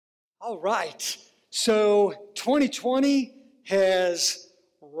All right. So 2020 has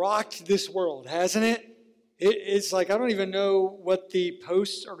rocked this world, hasn't it? It's like I don't even know what the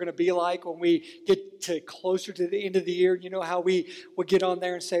posts are going to be like when we get to closer to the end of the year. You know how we will get on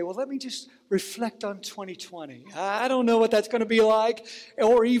there and say, well, let me just reflect on 2020. I don't know what that's going to be like,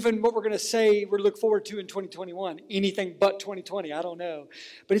 or even what we're going to say we look forward to in 2021. Anything but 2020, I don't know.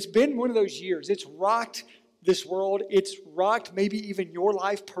 But it's been one of those years. It's rocked this world. It's rocked maybe even your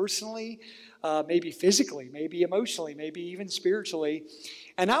life personally, maybe physically, maybe emotionally, maybe even spiritually.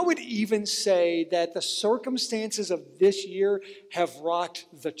 And I would even say that the circumstances of this year have rocked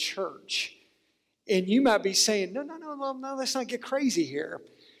the church. And you might be saying, no, let's not get crazy here.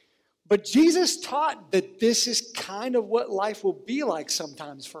 But Jesus taught that this is kind of what life will be like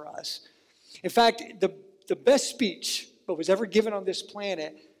sometimes for us. In fact, the best speech that was ever given on this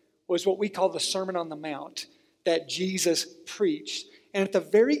planet was what we call the Sermon on the Mount that Jesus preached. And at the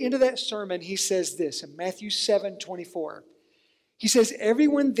very end of that sermon, he says this in Matthew 7:24. He says,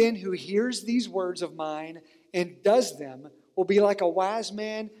 everyone then who hears these words of mine and does them will be like a wise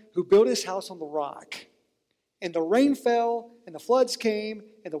man who built his house on the rock. And the rain fell, and the floods came,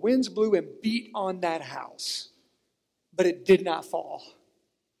 and the winds blew and beat on that house. But it did not fall,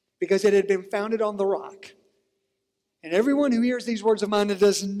 because it had been founded on the rock. And everyone who hears these words of mine and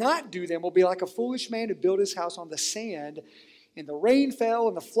does not do them will be like a foolish man who built his house on the sand. And the rain fell,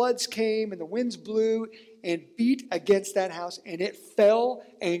 and the floods came, and the winds blew and beat against that house, and it fell,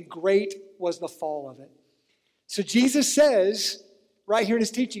 and great was the fall of it. So Jesus says, right here in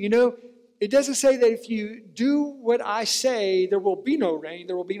his teaching, it doesn't say that if you do what I say, there will be no rain,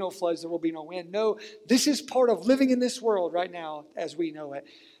 there will be no floods, there will be no wind. No, this is part of living in this world right now as we know it.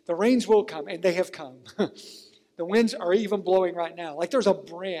 The rains will come, and they have come. The winds are even blowing right now. Like there's a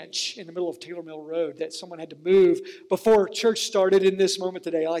branch in the middle of Taylor Mill Road that someone had to move before church started in this moment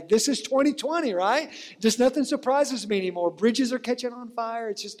today. Like this is 2020, right? Just nothing surprises me anymore. Bridges are catching on fire.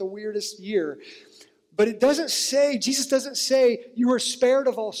 It's just the weirdest year. But it doesn't say, Jesus doesn't say you are spared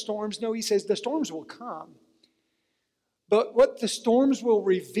of all storms. No, he says the storms will come. But what the storms will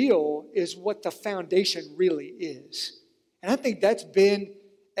reveal is what the foundation really is. And I think that's been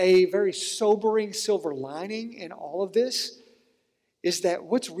a very sobering silver lining in all of this is that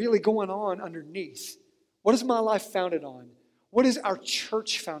what's really going on underneath? What is my life founded on? What is our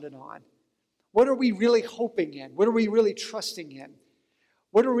church founded on? What are we really hoping in? What are we really trusting in?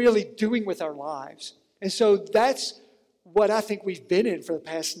 What are we really doing with our lives? And so that's what I think we've been in for the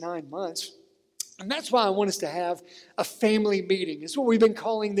past 9 months. And that's why I want us to have a family meeting. It's what we've been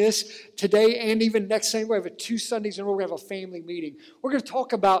calling this today and even next Sunday. We have 2 Sundays in a row. We're going to have a family meeting. We're going to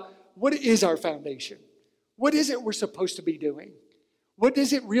talk about what is our foundation? What is it we're supposed to be doing? What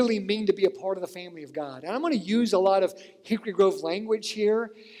does it really mean to be a part of the family of God? And I'm going to use a lot of Hickory Grove language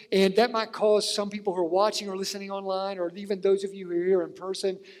here. And that might cause some people who are watching or listening online, or even those of you who are here in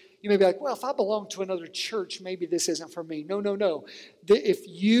person, you may be like, well, if I belong to another church, maybe this isn't for me. No. If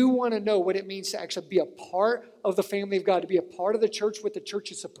you want to know what it means to actually be a part of the family of God, to be a part of the church, what the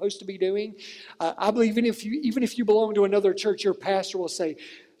church is supposed to be doing, I believe even if you belong to another church, your pastor will say,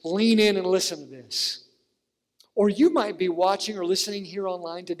 lean in and listen to this. Or you might be watching or listening here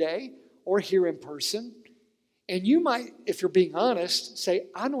online today or here in person, and you might, if you're being honest, say,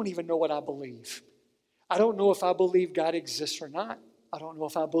 I don't even know what I believe. I don't know if I believe God exists or not. I don't know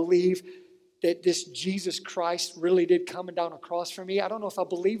if I believe that this Jesus Christ really did come and down a cross for me. I don't know if I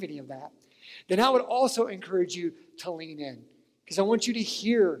believe any of that. Then I would also encourage you to lean in, because I want you to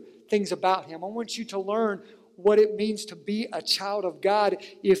hear things about him. I want you to learn what it means to be a child of God.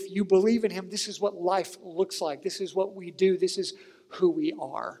 If you believe in him, this is what life looks like. This is what we do. This is who we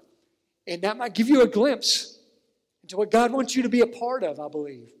are. And that might give you a glimpse into what God wants you to be a part of, I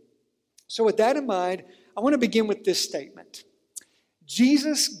believe. So with that in mind, I want to begin with this statement.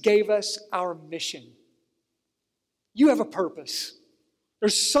 Jesus gave us our mission. You have a purpose.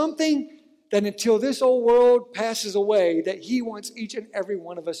 There's something that until this old world passes away that he wants each and every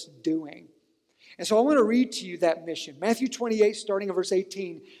one of us doing. And so I want to read to you that mission. Matthew 28, starting at verse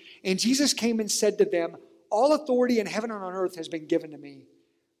 18. And Jesus came and said to them, all authority in heaven and on earth has been given to me.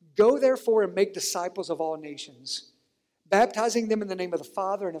 Go therefore and make disciples of all nations, baptizing them in the name of the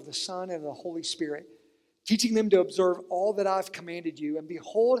Father and of the Son and of the Holy Spirit, teaching them to observe all that I've commanded you. And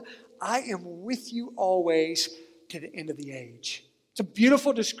behold, I am with you always to the end of the age. It's a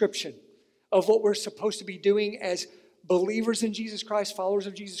beautiful description of what we're supposed to be doing as believers in Jesus Christ, followers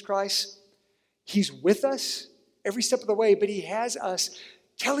of Jesus Christ. He's with us every step of the way, but he has us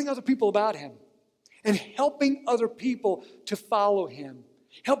telling other people about him and helping other people to follow him.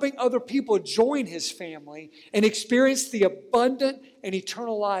 helping other people join his family and experience the abundant and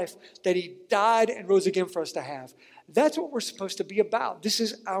eternal life that he died and rose again for us to have. That's what we're supposed to be about. This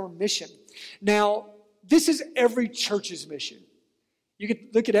is our mission. Now, this is every church's mission. You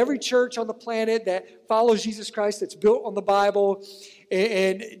could look at every church on the planet that follows Jesus Christ, that's built on the Bible,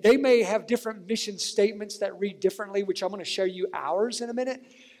 and they may have different mission statements that read differently, which I'm going to show you ours in a minute.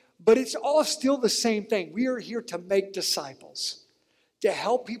 But it's all still the same thing. We are here to make disciples, to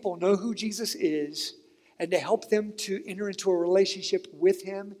help people know who Jesus is, and to help them to enter into a relationship with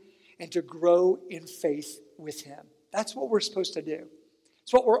him and to grow in faith with him. That's what we're supposed to do.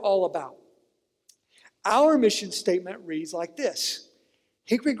 It's what we're all about. Our mission statement reads like this.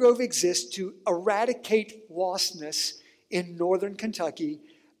 Hickory Grove exists to eradicate lostness in northern Kentucky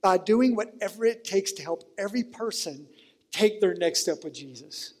by doing whatever it takes to help every person take their next step with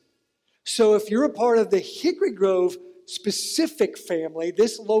Jesus. So if you're a part of the Hickory Grove specific family,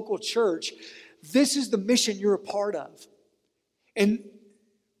 this local church, this is the mission you're a part of. And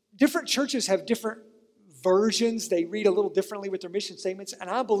different churches have different versions. They read a little differently with their mission statements.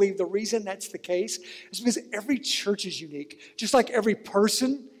 And I believe the reason that's the case is because every church is unique. Just like every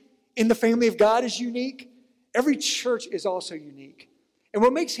person in the family of God is unique, every church is also unique. And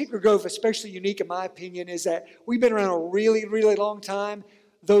what makes Hickory Grove especially unique, in my opinion, is that we've been around a really, really long time.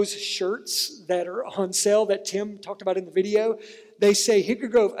 Those shirts that are on sale that Tim talked about in the video, they say Hickory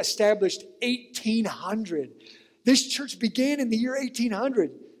Grove established 1800. This church began in the year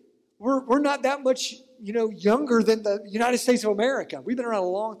 1800. We're not that much younger than the United States of America. We've been around a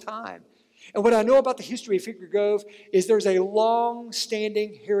long time. And what I know about the history of Hickory Grove is there's a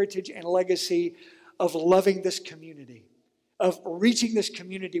long-standing heritage and legacy of loving this community, of reaching this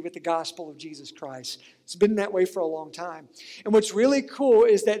community with the gospel of Jesus Christ. It's been that way for a long time. And what's really cool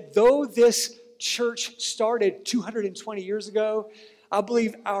is that though this church started 220 years ago, I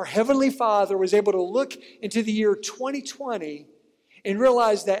believe our Heavenly Father was able to look into the year 2020 and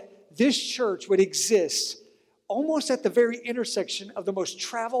realize that this church would exist almost at the very intersection of the most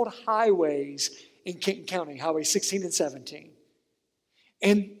traveled highways in Kenton County, Highway 16 and 17.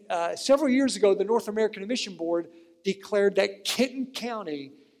 And several years ago, the North American Mission Board declared that Kenton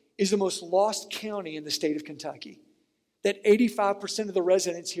County is the most lost county in the state of Kentucky. That 85% of the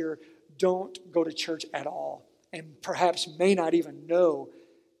residents here don't go to church at all and perhaps may not even know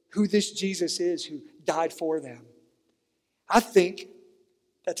who this Jesus is who died for them. I think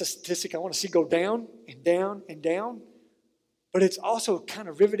that's a statistic I want to see go down and down and down. But it's also kind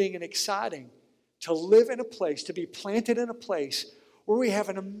of riveting and exciting to live in a place, to be planted in a place where we have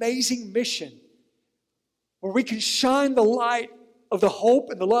an amazing mission, where we can shine the light of the hope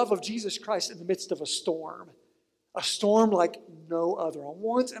and the love of Jesus Christ in the midst of a storm like no other, a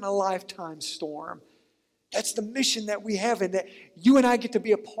once-in-a-lifetime storm. That's the mission that we have, and that you and I get to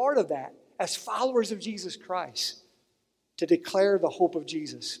be a part of that as followers of Jesus Christ, to declare the hope of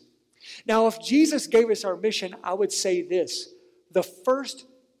Jesus. Now, if Jesus gave us our mission, I would say this: the first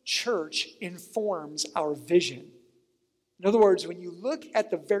church informs our vision. In other words, when you look at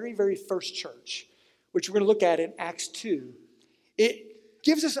the very, very first church, which we're going to look at in Acts 2, it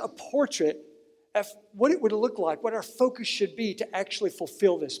gives us a portrait of what it would look like, what our focus should be to actually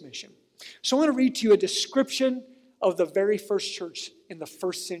fulfill this mission. So I want to read to you a description of the very first church in the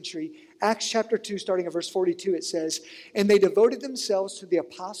first century. Acts chapter 2, starting at verse 42, it says, "And they devoted themselves to the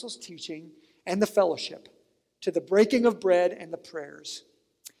apostles' teaching and the fellowship, to the breaking of bread and the prayers.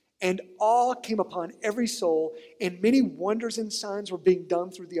 And awe came upon every soul, and many wonders and signs were being done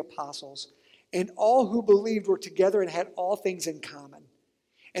through the apostles. And all who believed were together and had all things in common.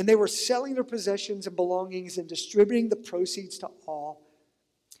 And they were selling their possessions and belongings and distributing the proceeds to all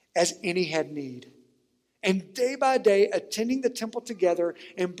as any had need. And day by day, attending the temple together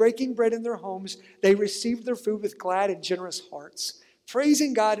and breaking bread in their homes, they received their food with glad and generous hearts,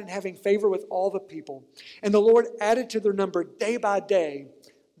 praising God and having favor with all the people. And the Lord added to their number day by day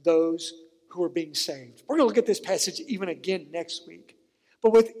those who were being saved." We're going to look at this passage even again next week.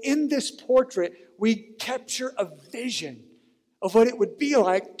 But within this portrait, we capture a vision of what it would be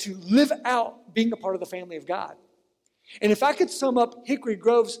like to live out being a part of the family of God. And if I could sum up Hickory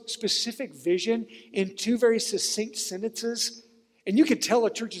Grove's specific vision in two very succinct sentences, and you can tell a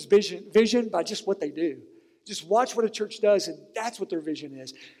church's vision by just what they do. Just watch what a church does, and that's what their vision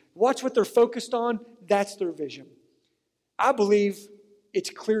is. Watch what they're focused on, that's their vision. I believe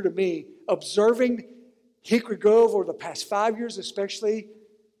it's clear to me, observing Hickory Grove over the past 5 years especially,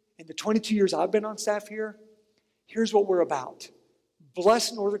 in the 22 years I've been on staff here, here's what we're about.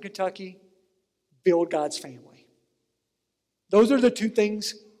 Bless Northern Kentucky, build God's family. Those are the two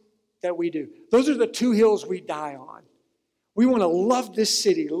things that we do. Those are the two hills we die on. We want to love this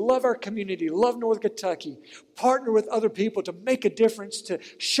city, love our community, love North Kentucky, partner with other people to make a difference, to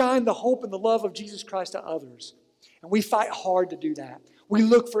shine the hope and the love of Jesus Christ to others. And we fight hard to do that. We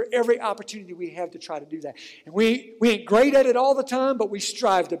look for every opportunity we have to try to do that. And we ain't great at it all the time, but we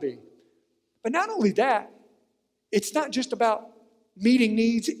strive to be. But not only that, it's not just about meeting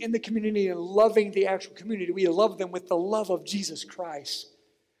needs in the community and loving the actual community. We love them with the love of Jesus Christ,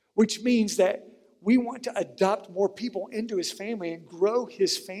 which means that we want to adopt more people into His family and grow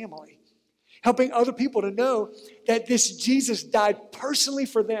His family, helping other people to know that this Jesus died personally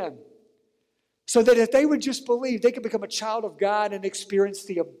for them, so that if they would just believe, they could become a child of God and experience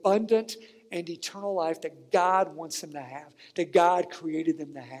the abundant and eternal life that God wants them to have, that God created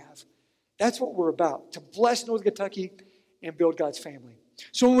them to have. That's what we're about, to bless North Kentucky and build God's family.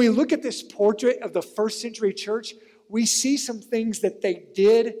 So when we look at this portrait of the first century church, we see some things that they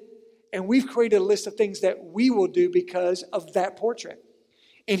did, and we've created a list of things that we will do because of that portrait.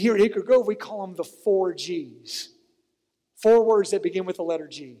 And here at Acre Grove, we call them the 4 Gs. 4 words that begin with the letter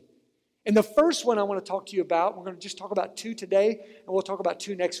G. And the first one I want to talk to you about, we're going to just talk about 2 today, and we'll talk about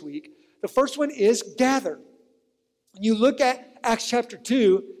 2 next week. The first one is gather. When you look at Acts chapter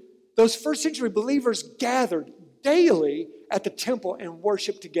 2, those first century believers gathered daily at the temple and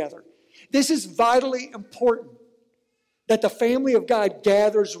worshiped together. This is vitally important, that the family of God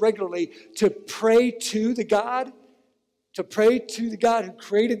gathers regularly to pray to the God who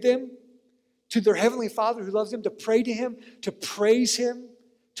created them, to their heavenly Father who loves them, to pray to Him, to praise Him,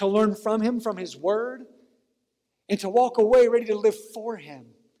 to learn from Him, from His Word, and to walk away ready to live for Him.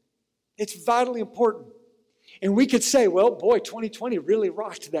 It's vitally important. And we could say, well, boy, 2020 really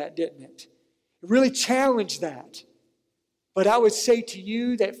rocked that, didn't it? It really challenged that. But I would say to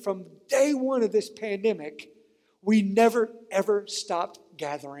you that from day one of this pandemic, we never, ever stopped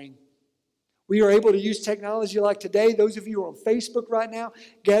gathering. We are able to use technology like today. Those of you who are on Facebook right now,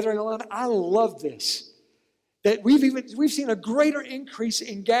 gathering online, I love this. That we've seen a greater increase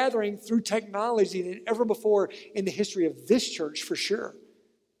in gathering through technology than ever before in the history of this church, for sure.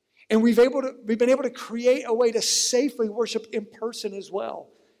 And we've been able to create a way to safely worship in person as well.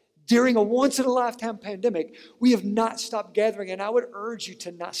 During a once-in-a-lifetime pandemic, we have not stopped gathering, and I would urge you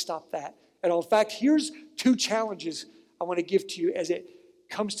to not stop that at all. In fact, here's 2 challenges I want to give to you as it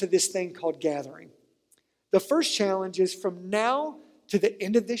comes to this thing called gathering. The first challenge is from now to the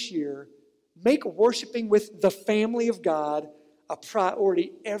end of this year, make worshiping with the family of God a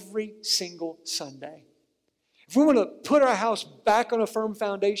priority every single Sunday. If we want to put our house back on a firm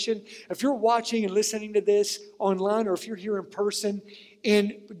foundation, if you're watching and listening to this online, or if you're here in person,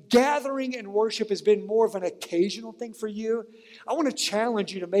 and gathering and worship has been more of an occasional thing for you, I want to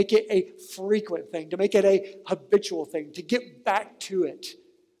challenge you to make it a frequent thing, to make it a habitual thing, to get back to it.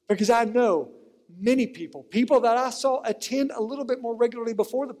 Because I know many people that I saw attend a little bit more regularly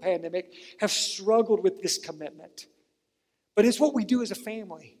before the pandemic, have struggled with this commitment. But it's what we do as a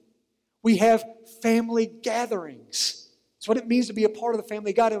family. We have family gatherings. It's what it means to be a part of the family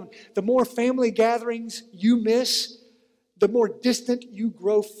of God. And the more family gatherings you miss, the more distant you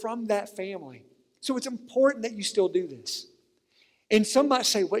grow from that family. So it's important that you still do this. And some might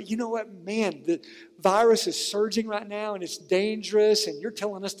say, well, you know what, man, the virus is surging right now and it's dangerous and you're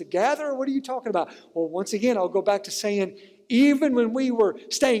telling us to gather? What are you talking about? Well, once again, I'll go back to saying, even when we were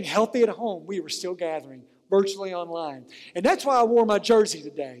staying healthy at home, we were still gathering virtually online. And that's why I wore my jersey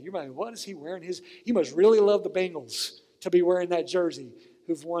today. You're like, what is he wearing? He must really love the Bengals to be wearing that jersey,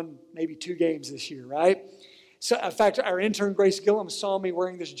 who've won maybe 2 games this year, right? So, in fact, our intern, Grace Gillum, saw me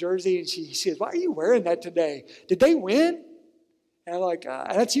wearing this jersey, and she says, why are you wearing that today? Did they win? And I'm like,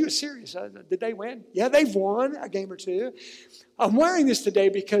 that's you, serious. Did they win? Yeah, they've won a game or 2. I'm wearing this today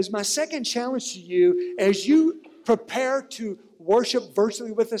because my second challenge to you, as you prepare to worship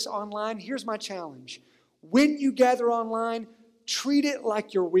virtually with us online, here's my challenge. When you gather online, treat it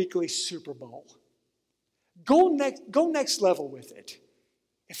like your weekly Super Bowl. Go next level with it.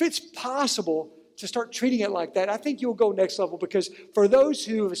 If it's possible to start treating it like that, I think you'll go next level, because for those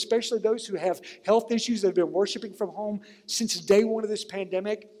who, especially those who have health issues that have been worshiping from home since day one of this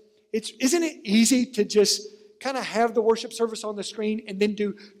pandemic, isn't it easy to just kind of have the worship service on the screen and then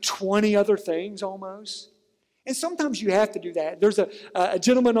do 20 other things almost? And sometimes you have to do that. There's a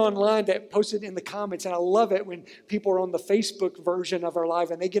gentleman online that posted in the comments, and I love it when people are on the Facebook version of our live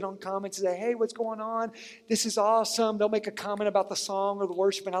and they get on comments and say, hey, what's going on? This is awesome. They'll make a comment about the song or the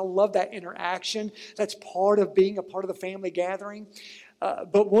worship, and I love that interaction. That's part of being a part of the family gathering.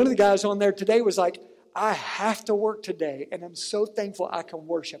 But one of the guys on there today was like, I have to work today, and I'm so thankful I can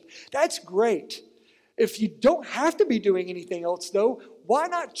worship. That's great. If you don't have to be doing anything else, though, why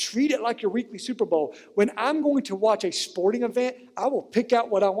not treat it like your weekly Super Bowl? When I'm going to watch a sporting event, I will pick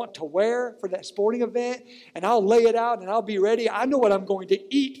out what I want to wear for that sporting event, and I'll lay it out, and I'll be ready. I know what I'm going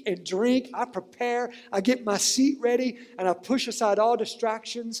to eat and drink. I prepare. I get my seat ready, and I push aside all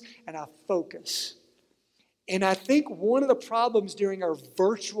distractions, and I focus. And I think one of the problems during our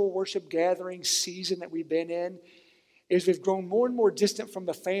virtual worship gathering season that we've been in is we've grown more and more distant from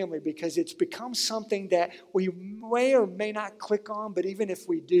the family because it's become something that we may or may not click on, but even if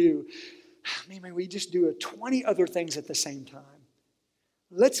we do, we just do 20 other things at the same time.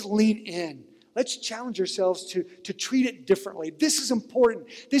 Let's lean in. Let's challenge ourselves to treat it differently. This is important.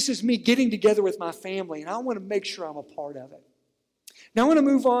 This is me getting together with my family, and I want to make sure I'm a part of it. Now I want to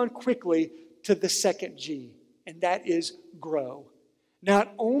move on quickly to the second G, and that is grow.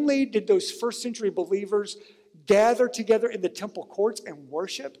 Not only did those first century believers gather together in the temple courts and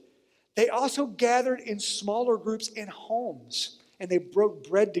worship, they also gathered in smaller groups in homes, and they broke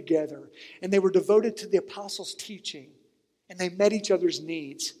bread together, and they were devoted to the apostles' teaching, and they met each other's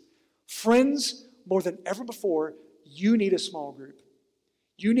needs. Friends, more than ever before, you need a small group.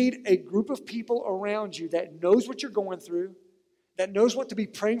 You need a group of people around you that knows what you're going through, that knows what to be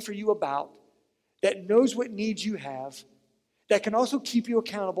praying for you about, that knows what needs you have, that can also keep you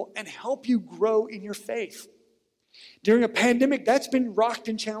accountable and help you grow in your faith. During a pandemic, that's been rocked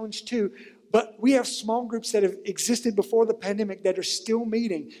and challenged too. But we have small groups that have existed before the pandemic that are still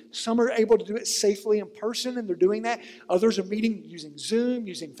meeting. Some are able to do it safely in person, and they're doing that. Others are meeting using Zoom,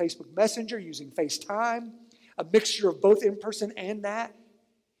 using Facebook Messenger, using FaceTime, a mixture of both in person and that.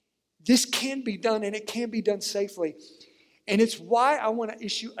 This can be done, and it can be done safely. And it's why I want to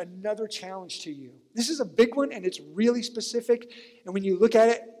issue another challenge to you. This is a big one, and it's really specific. And when you look at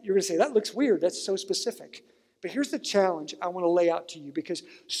it, you're going to say, that looks weird. That's so specific. But here's the challenge I want to lay out to you, because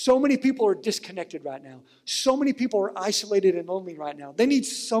so many people are disconnected right now. So many people are isolated and lonely right now. They need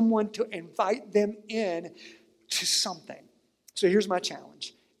someone to invite them in to something. So here's my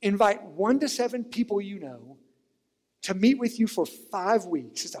challenge. Invite 1 to 7 people you know to meet with you for 5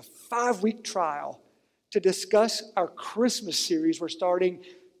 weeks. It's a 5-week trial to discuss our Christmas series. We're starting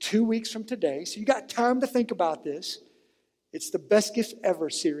 2 weeks from today. So you got time to think about this. It's the Best Gift Ever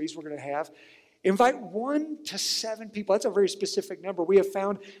series we're going to have. Invite 1 to 7 people. That's a very specific number. We have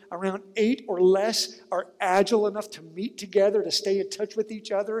found around 8 or less are agile enough to meet together, to stay in touch with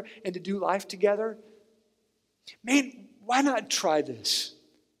each other, and to do life together. Man, why not try this?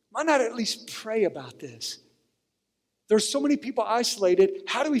 Why not at least pray about this? There's so many people isolated.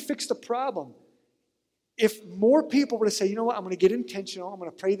 How do we fix the problem? If more people were to say, you know what, I'm going to get intentional. I'm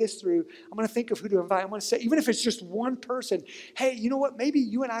going to pray this through. I'm going to think of who to invite. I'm going to say, even if it's just one person, hey, you know what, maybe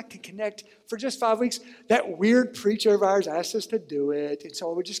you and I can connect for just 5 weeks. That weird preacher of ours asked us to do it. And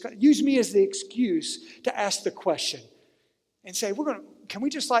so we're just going to use me as the excuse to ask the question and say, can we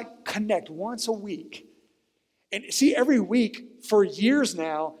just connect once a week? And see, every week for years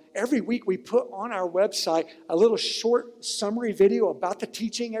now, every week we put on our website a little short summary video about the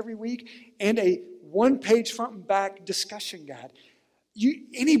teaching every week and a 1-page front and back discussion guide.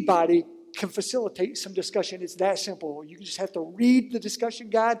 Anybody can facilitate some discussion. It's that simple. You just have to read the discussion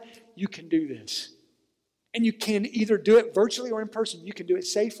guide. You can do this. And you can either do it virtually or in person. You can do it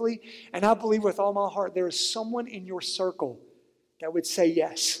safely. And I believe with all my heart there is someone in your circle that would say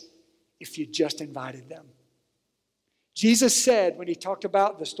yes if you just invited them. Jesus said when he talked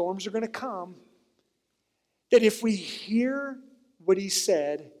about the storms are going to come, that if we hear what he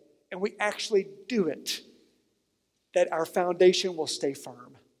said and we actually do it, that our foundation will stay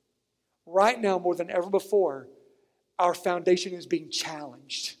firm. Right now, more than ever before, our foundation is being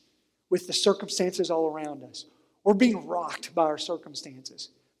challenged with the circumstances all around us. We're being rocked by our circumstances.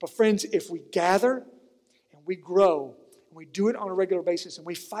 But friends, if we gather and we grow and we do it on a regular basis and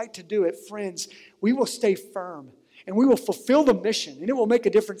we fight to do it, friends, we will stay firm. And we will fulfill the mission. And it will make a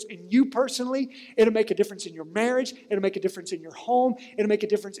difference in you personally. It'll make a difference in your marriage. It'll make a difference in your home. It'll make a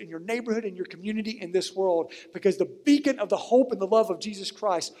difference in your neighborhood, in your community, in this world. Because the beacon of the hope and the love of Jesus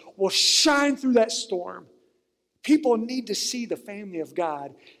Christ will shine through that storm. People need to see the family of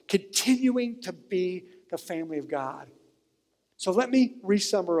God continuing to be the family of God. So let me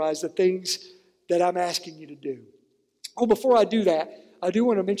re-summarize the things that I'm asking you to do. Oh, before I do that, I do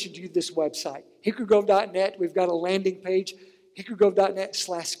want to mention to you this website, hickorygrove.net. We've got a landing page,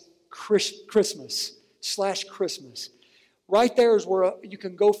 hickorygrove.net/Christmas. Right there is where you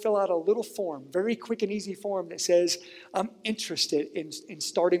can go fill out a little form, very quick and easy form that says, I'm interested in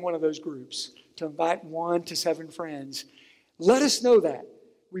starting one of those groups to invite 1 to 7 friends. Let us know that.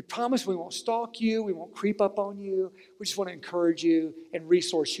 we promise we won't stalk you. We won't creep up on you. We just want to encourage you and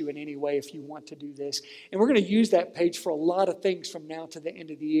resource you in any way if you want to do this. And we're going to use that page for a lot of things from now to the end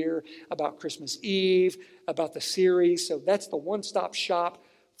of the year, about Christmas Eve, about the series. So that's the one-stop shop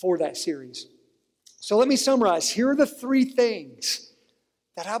for that series. So let me summarize. Here are the three things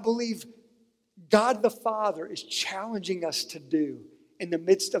that I believe God the Father is challenging us to do in the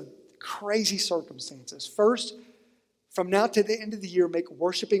midst of crazy circumstances. First, from now to the end of the year, make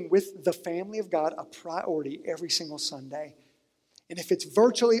worshiping with the family of God a priority every single Sunday. And if it's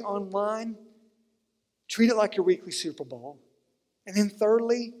virtually online, treat it like your weekly Super Bowl. And then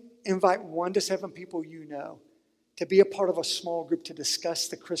thirdly, invite 1 to 7 people you know to be a part of a small group to discuss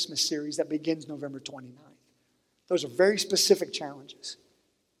the Christmas series that begins November 29th. Those are very specific challenges.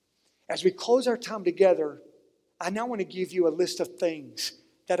 As we close our time together, I now want to give you a list of things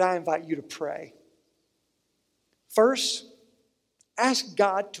that I invite you to pray. First, ask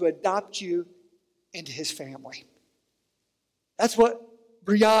God to adopt you into His family. That's what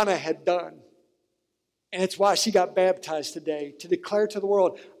Brianna had done. And it's why she got baptized today, to declare to the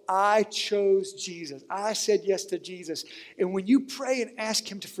world, I chose Jesus. I said yes to Jesus. And when you pray and ask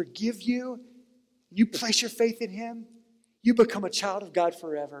Him to forgive you, you place your faith in Him, you become a child of God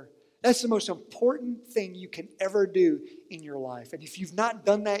forever. That's the most important thing you can ever do in your life. And if you've not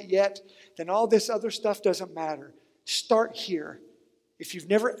done that yet, then all this other stuff doesn't matter. Start here. If you've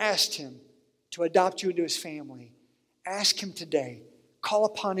never asked Him to adopt you into His family, ask Him today. Call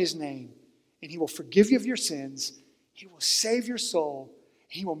upon His name, and He will forgive you of your sins. He will save your soul.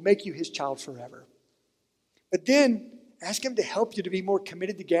 He will make you His child forever. But then, ask Him to help you to be more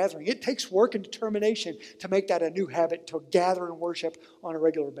committed to gathering. It takes work and determination to make that a new habit, to gather and worship on a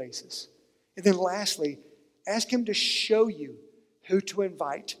regular basis. And then lastly, ask Him to show you who to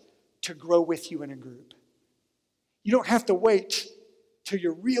invite to grow with you in a group. You don't have to wait till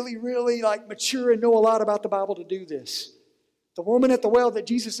you're really, really mature and know a lot about the Bible to do this. The woman at the well that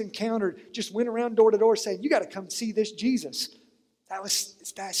Jesus encountered just went around door to door saying, you got to come see this Jesus.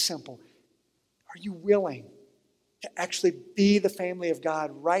 It's that simple. Are you willing to actually be the family of God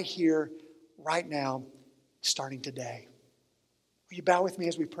right here, right now, starting today? Will you bow with me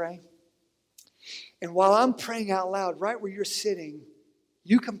as we pray? And while I'm praying out loud, right where you're sitting,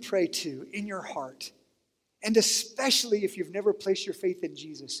 you can pray too, in your heart. And especially if you've never placed your faith in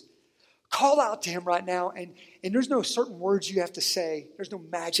Jesus, call out to Him right now. And there's no certain words you have to say. There's no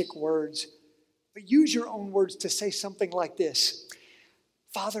magic words. But use your own words to say something like this.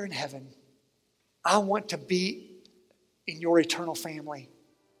 Father in heaven, I want to be in your eternal family.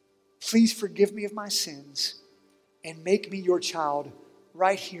 Please forgive me of my sins and make me your child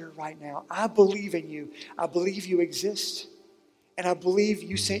right here, right now. I believe in you. I believe you exist. And I believe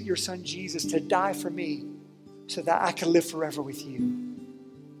you sent your Son Jesus to die for me so that I can live forever with you.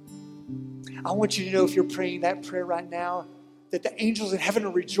 I want you to know, if you're praying that prayer right now, that the angels in heaven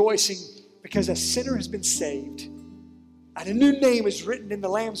are rejoicing because a sinner has been saved. And a new name is written in the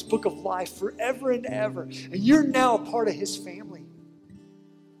Lamb's book of life forever and ever. And you're now a part of His family.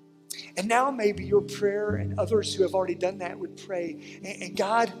 And now maybe your prayer, and others who have already done that would pray, and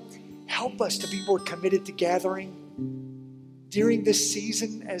God, help us to be more committed to gathering during this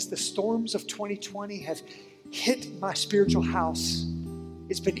season as the storms of 2020 have hit my spiritual house.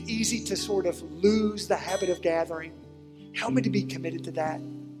 It's been easy to sort of lose the habit of gathering. Help me to be committed to that.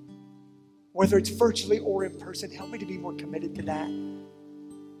 Whether it's virtually or in person, help me to be more committed to that. And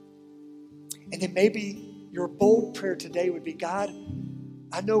then maybe your bold prayer today would be, God,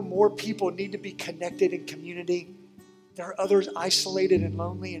 I know more people need to be connected in community. There are others isolated and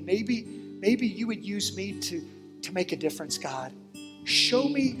lonely, and maybe you would use me to make a difference, God. Show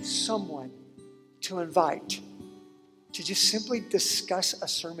me someone to invite to just simply discuss a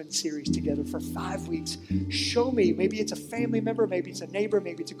sermon series together for 5 weeks. Show me, maybe it's a family member, maybe it's a neighbor,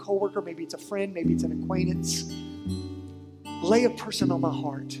 maybe it's a coworker, maybe it's a friend, maybe it's an acquaintance. Lay a person on my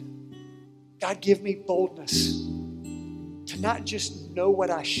heart. God, give me boldness to not just know what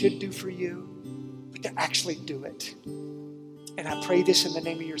I should do for you, but to actually do it. And I pray this in the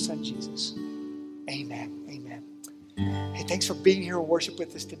name of your Son, Jesus. Amen. Amen. Hey, thanks for being here and worship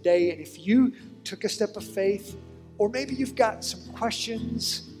with us today. And if you took a step of faith, or maybe you've got some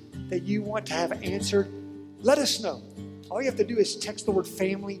questions that you want to have answered, let us know. All you have to do is text the word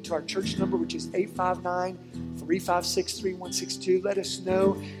family to our church number, which is 859-356-3162. Let us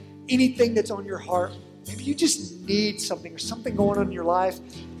know anything that's on your heart. Maybe you just need something or something going on in your life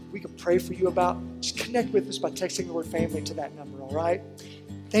we can pray for you about. Just connect with us by texting the word family to that number, all right?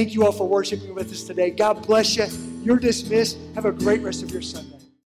 Thank you all for worshiping with us today. God bless you. You're dismissed. Have a great rest of your Sunday.